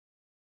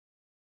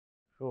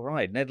All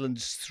right,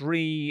 Netherlands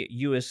 3,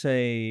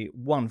 USA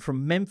 1.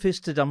 From Memphis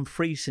to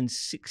Dumfries in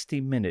 60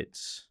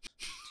 minutes.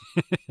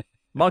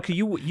 Michael,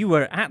 you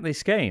were at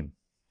this game.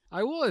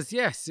 I was,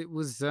 yes. It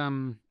was.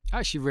 I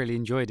actually really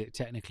enjoyed it.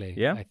 Technically,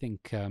 Yeah. I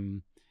think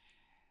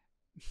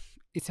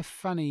it's a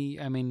funny.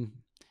 I mean,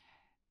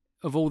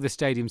 of all the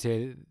stadiums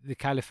here, the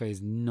Khalifa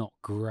is not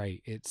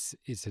great. It's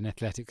an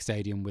athletic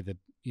stadium with a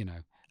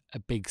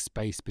big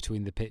space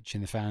between the pitch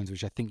and the fans,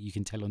 which I think you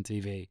can tell on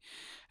TV.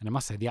 And I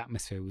must say the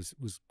atmosphere was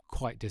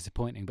quite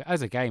disappointing. But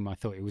as a game, I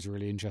thought it was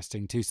really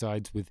interesting. Two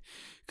sides with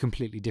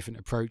completely different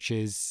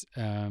approaches,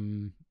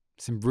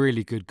 some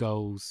really good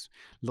goals,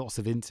 lots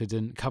of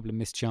incident, a couple of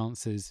missed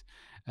chances.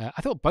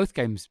 I thought both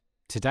games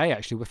today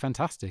actually were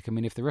fantastic. I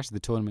mean, if the rest of the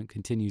tournament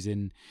continues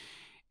in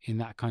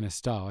that kind of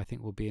style, I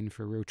think we'll be in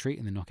for a real treat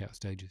in the knockout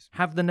stages.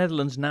 Have the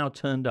Netherlands now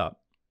turned up?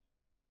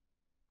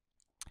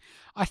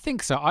 I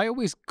think so. I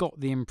always got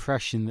the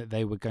impression that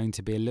they were going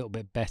to be a little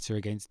bit better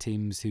against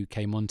teams who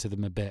came onto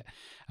them a bit.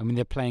 I mean,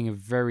 they're playing a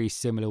very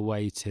similar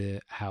way to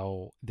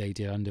how they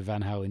did under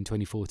Van Gaal in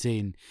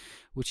 2014,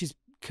 which is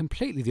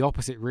completely the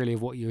opposite, really,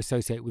 of what you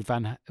associate with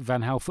Van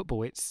Gaal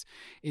football. It's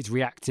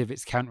reactive,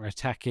 it's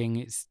counter-attacking,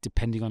 it's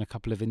depending on a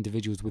couple of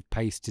individuals with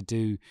pace to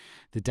do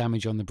the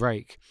damage on the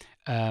break.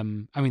 I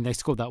mean, they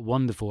scored that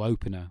wonderful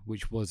opener,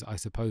 which was, I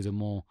suppose,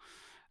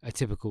 a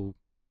typical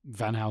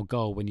Van Gaal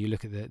goal when you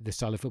look at the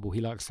style of football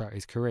he likes throughout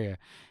his career.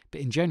 But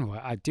in general,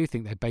 I do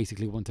think they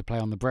basically want to play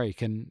on the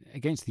break. And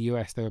against the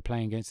US, they were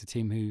playing against a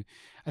team who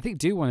I think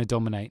do want to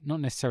dominate, not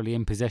necessarily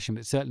in possession,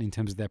 but certainly in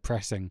terms of their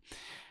pressing.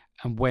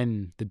 And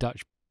when the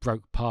Dutch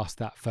broke past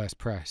that first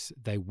press,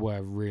 they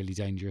were really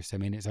dangerous. I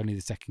mean, it's only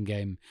the second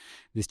game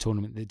this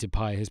tournament that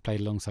Depay has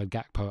played alongside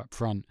Gakpo up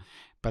front,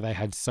 but they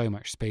had so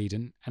much speed.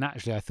 And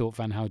actually, I thought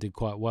Van Gaal did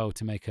quite well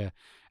to make a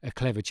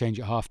clever change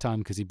at half-time,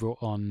 because he brought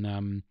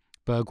on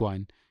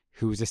Bergwijn,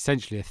 who was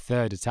essentially a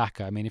third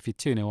attacker. I mean, if you're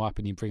 2-0 up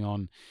and you bring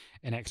on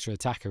an extra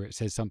attacker, it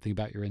says something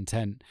about your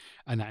intent,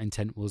 and that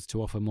intent was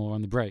to offer more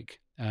on the break.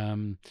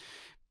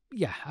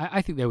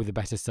 I think they were the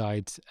better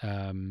side,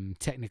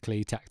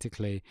 technically,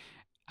 tactically,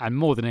 and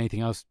more than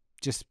anything else,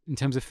 just in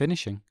terms of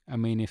finishing. I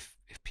mean, if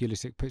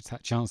Pulisic puts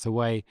that chance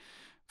away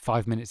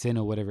 5 minutes in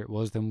or whatever it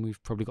was, then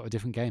we've probably got a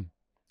different game.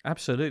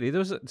 Absolutely.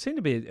 There seemed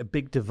to be a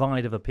big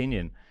divide of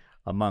opinion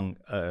among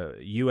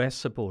US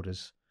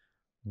supporters,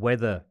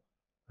 whether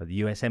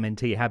the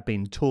USMNT had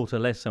been taught a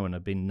lesson and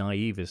had been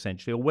naive,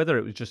 essentially, or whether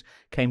it was just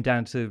came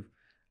down to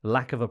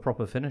lack of a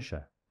proper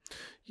finisher.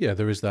 Yeah,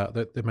 there is that.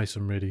 They made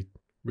some really,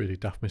 really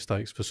daft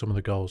mistakes for some of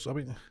the goals. I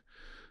mean,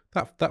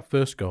 that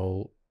first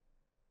goal,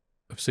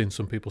 I've seen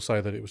some people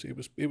say that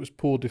it was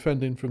poor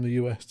defending from the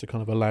US to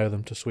kind of allow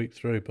them to sweep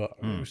through, but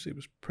it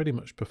was pretty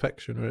much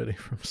perfection, really,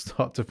 from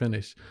start to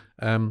finish.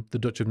 The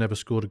Dutch have never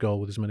scored a goal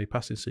with as many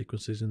passing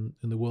sequences in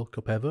the World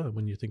Cup ever. And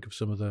when you think of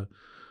some of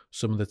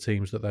the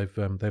teams that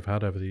they've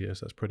had over the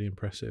years, that's pretty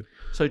impressive.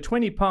 So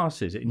 20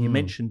 passes, and you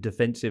mentioned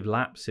defensive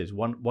lapses.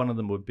 One of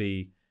them would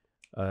be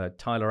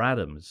Tyler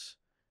Adams,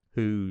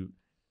 who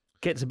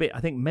gets a bit, I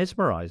think,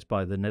 mesmerised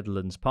by the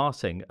Netherlands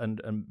passing,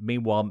 and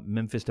meanwhile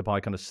Memphis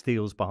Depay kind of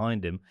steals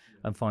behind him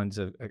and finds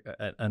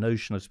an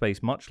ocean of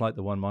space, much like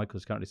the one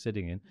Michael's currently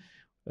sitting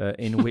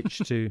in which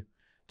to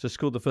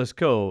score the first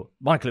goal.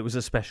 Michael, it was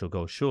a special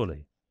goal,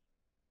 surely.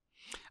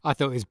 I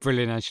thought it was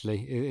brilliant,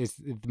 actually. It's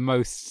the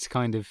most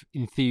kind of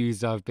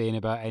enthused I've been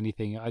about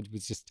anything. I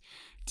was just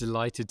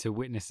delighted to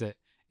witness it.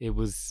 It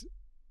was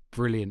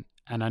brilliant.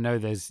 And I know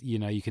there's,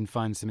 you can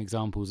find some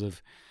examples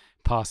of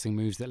passing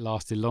moves that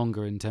lasted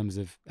longer in terms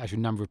of actual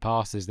number of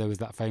passes. There was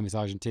that famous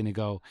Argentina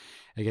goal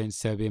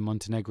against Serbia and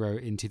Montenegro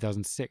in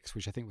 2006,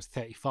 which I think was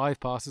 35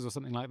 passes or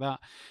something like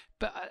that.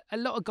 But a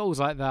lot of goals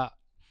like that,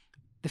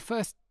 the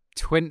first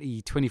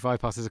 20,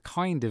 25 passes are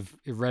kind of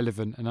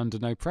irrelevant and under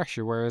no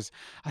pressure, whereas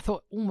I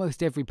thought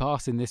almost every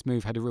pass in this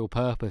move had a real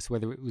purpose,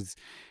 whether it was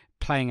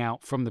playing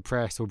out from the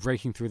press or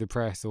breaking through the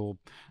press or,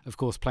 of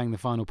course, playing the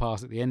final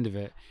pass at the end of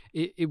it.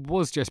 It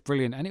was just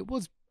brilliant, and it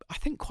was, I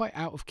think, quite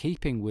out of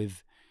keeping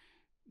with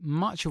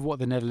much of what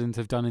the Netherlands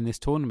have done in this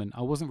tournament.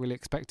 I wasn't really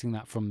expecting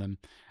that from them.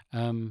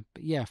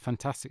 But yeah,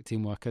 fantastic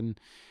teamwork. And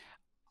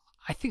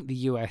I think the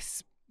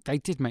US, they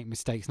did make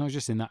mistakes, not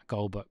just in that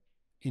goal, but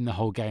in the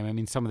whole game. I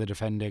mean, some of the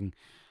defending,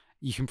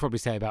 you can probably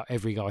say about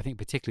every goal. I think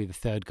particularly the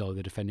third goal,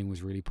 the defending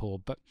was really poor.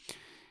 But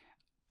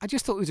I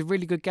just thought it was a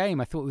really good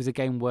game. I thought it was a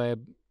game where,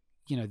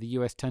 the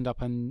US turned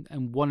up and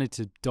wanted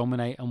to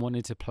dominate and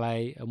wanted to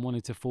play and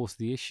wanted to force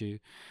the issue.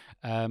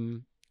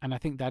 And I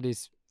think that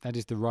is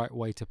the right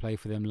way to play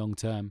for them long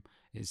term.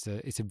 It's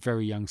a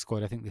very young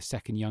squad. I think the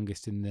second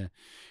youngest in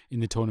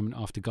the tournament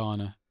after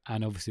Ghana,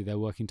 and obviously they're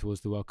working towards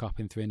the World Cup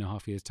in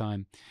 3.5 years'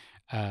 time.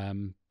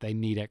 They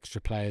need extra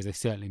players. They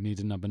certainly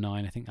need a number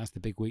 9. I think that's the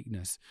big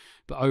weakness.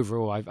 But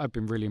overall, I've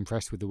been really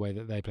impressed with the way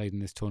that they played in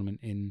this tournament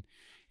in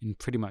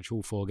pretty much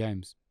all 4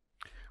 games.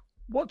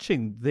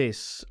 Watching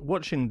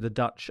the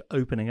Dutch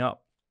opening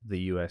up the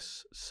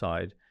US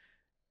side,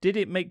 did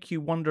it make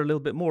you wonder a little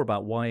bit more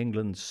about why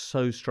England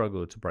so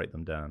struggled to break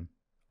them down?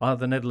 Are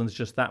the Netherlands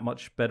just that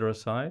much better a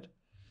side?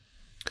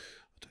 I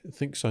I don't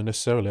think so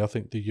necessarily. I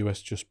think the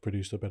US just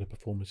produced a better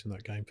performance in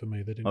that game for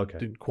me. They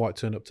didn't quite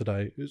turn up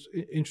today. It was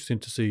interesting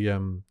to see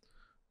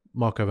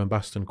Marco van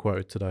Basten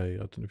quoted today. I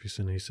don't know if you've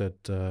seen. He said,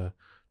 2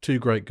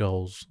 great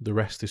goals. The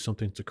rest is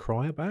something to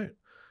cry about.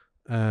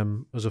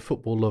 As a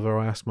football lover,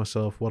 I ask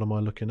myself, what am I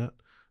looking at?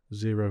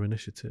 0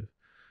 initiative,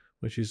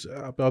 which is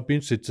I'd be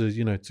interested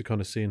to to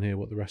kind of see and hear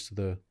what the rest of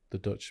the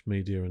Dutch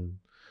media and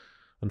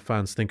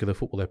fans think of the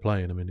football they're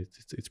playing. I mean,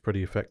 it's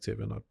pretty effective,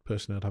 and I'd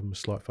have them as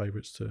slight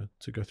favourites to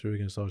go through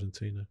against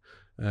Argentina.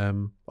 I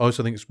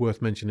also think it's worth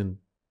mentioning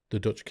the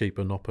Dutch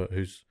keeper Noppert,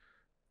 who's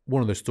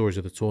one of the stories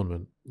of the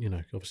tournament.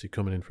 Obviously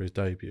coming in for his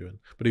debut,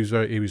 but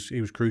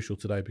he was crucial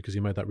today because he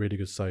made that really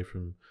good save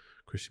from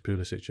Christian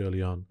Pulisic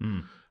early on,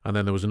 and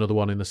then there was another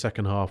one in the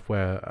second half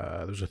where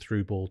there was a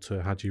through ball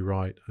to Hadji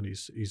Wright, and it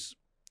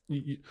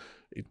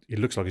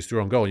looks like he's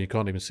through on goal, and you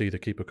can't even see the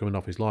keeper coming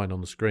off his line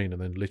on the screen,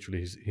 and then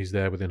literally he's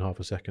there within half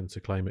a second to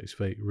claim at his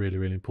feet. Really,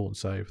 really important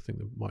save. I think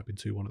there might have been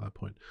 2-1 at that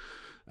point.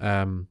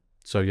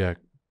 So yeah,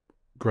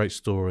 great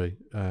story.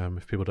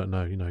 If people don't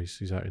know,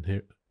 he's out in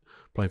here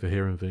playing for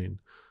Heerenveen,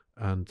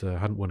 and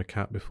hadn't won a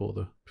cap before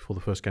the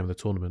first game of the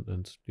tournament,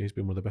 and he's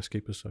been one of the best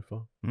keepers so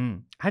far.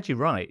 Hadji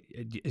Wright,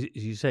 as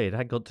you say, it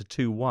had got to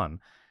 2-1.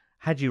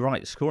 Hadji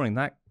Wright scoring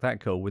that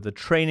goal with a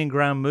training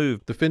ground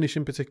move. The finish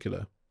in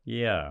particular.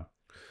 Yeah.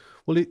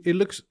 Well, it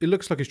looks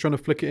like he's trying to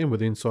flick it in with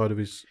the inside of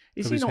his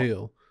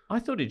heel. I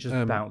thought it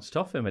just bounced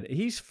off him.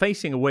 He's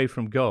facing away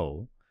from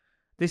goal.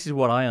 This is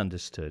what I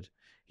understood.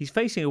 He's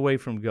facing away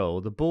from goal.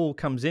 The ball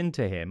comes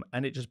into him,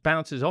 and it just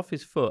bounces off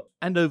his foot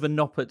and over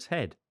Noppert's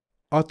head.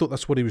 I thought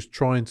that's what he was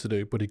trying to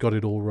do, but he got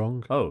it all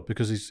wrong. Oh,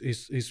 because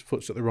his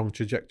foot's at the wrong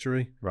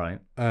trajectory. Right.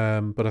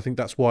 But I think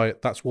that's why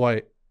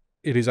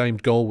it is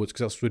aimed goalwards, because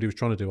that's what he was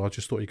trying to do. I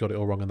just thought he got it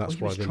all wrong, and that's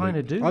why he was trying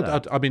to do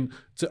that. I mean,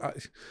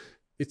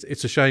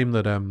 it's a shame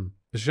that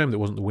it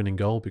wasn't the winning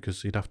goal,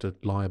 because he'd have to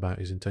lie about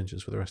his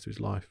intentions for the rest of his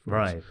life.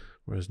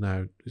 Whereas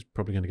now he's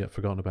probably going to get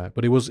forgotten about.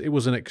 But it was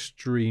an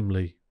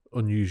extremely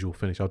unusual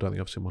finish. I don't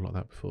think I've seen one like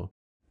that before.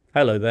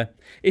 Hello there.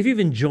 If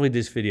you've enjoyed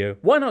this video,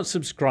 why not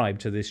subscribe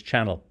to this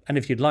channel? And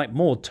if you'd like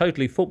more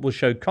Totally Football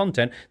Show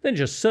content, then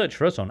just search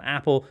for us on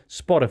Apple,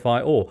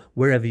 Spotify, or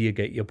wherever you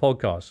get your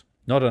podcasts.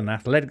 Not an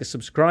Athletic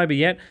subscriber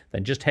yet?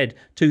 Then just head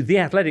to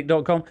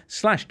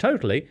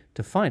theathletic.com/totally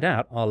to find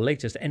out our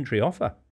latest entry offer.